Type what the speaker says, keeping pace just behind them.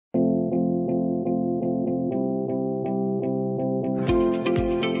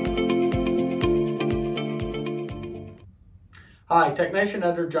Hi, TechNation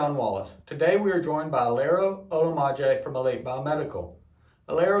editor John Wallace. Today we are joined by Alero Olomaje from Elite Biomedical.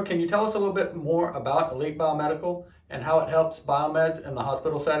 Alero, can you tell us a little bit more about Elite Biomedical and how it helps biomeds in the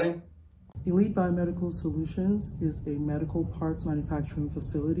hospital setting? Elite Biomedical Solutions is a medical parts manufacturing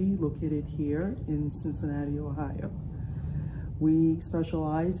facility located here in Cincinnati, Ohio. We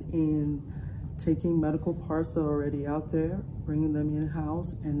specialize in taking medical parts that are already out there, bringing them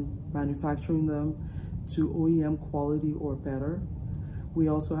in-house and manufacturing them to OEM quality or better. We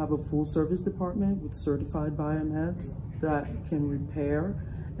also have a full service department with certified biomeds that can repair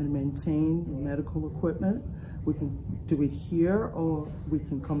and maintain medical equipment. We can do it here or we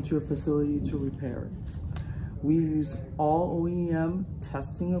can come to your facility to repair it. We use all OEM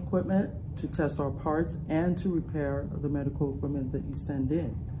testing equipment to test our parts and to repair the medical equipment that you send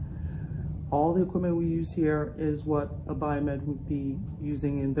in. All the equipment we use here is what a biomed would be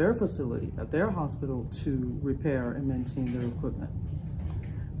using in their facility, at their hospital, to repair and maintain their equipment.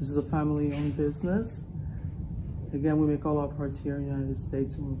 This is a family-owned business. Again, we make all our parts here in the United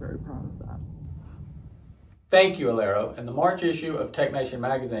States, and we're very proud of that. Thank you, Alero. In the March issue of TechNation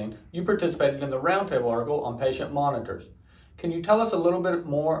magazine, you participated in the Roundtable article on patient monitors. Can you tell us a little bit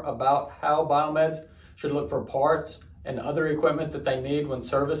more about how biomeds should look for parts and other equipment that they need when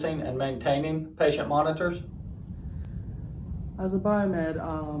servicing and maintaining patient monitors? As a biomed,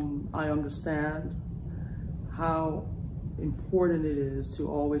 I understand how important it is to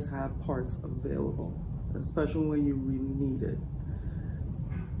always have parts available, especially when you really need it.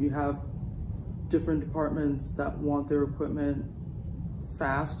 You have different departments that want their equipment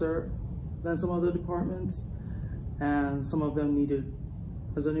faster than some other departments, and some of them need it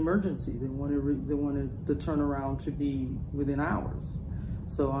as an emergency. They wanted the turnaround to be within hours.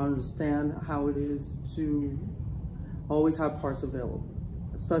 So I understand how it is to always have parts available,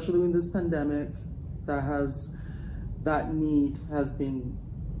 especially in this pandemic that need has been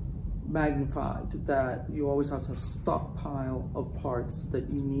magnified, that you always have to have a stockpile of parts that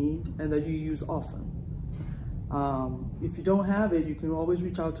you need and that you use often. If you don't have it, you can always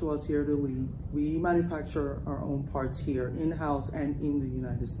reach out to us here at Elite. We manufacture our own parts here in-house and in the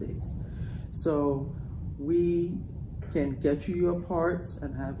United States. So we can get you your parts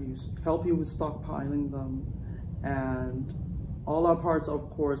and help you with stockpiling them. And all our parts, of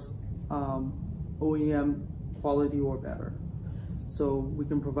course, OEM quality or better. So we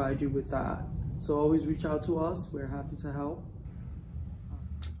can provide you with that. So always reach out to us. We're happy to help.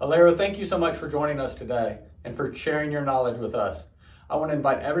 Alero, thank you so much for joining us today and for sharing your knowledge with us. I want to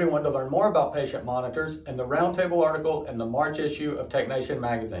invite everyone to learn more about patient monitors in the Roundtable article in the March issue of TechNation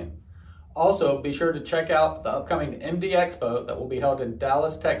magazine. Also, be sure to check out the upcoming MD Expo that will be held in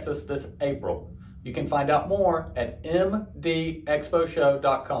Dallas, Texas this April. You can find out more at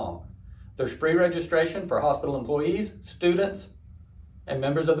mdexposhow.com. There's free registration for hospital employees, students, and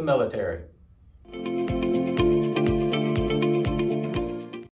members of the military.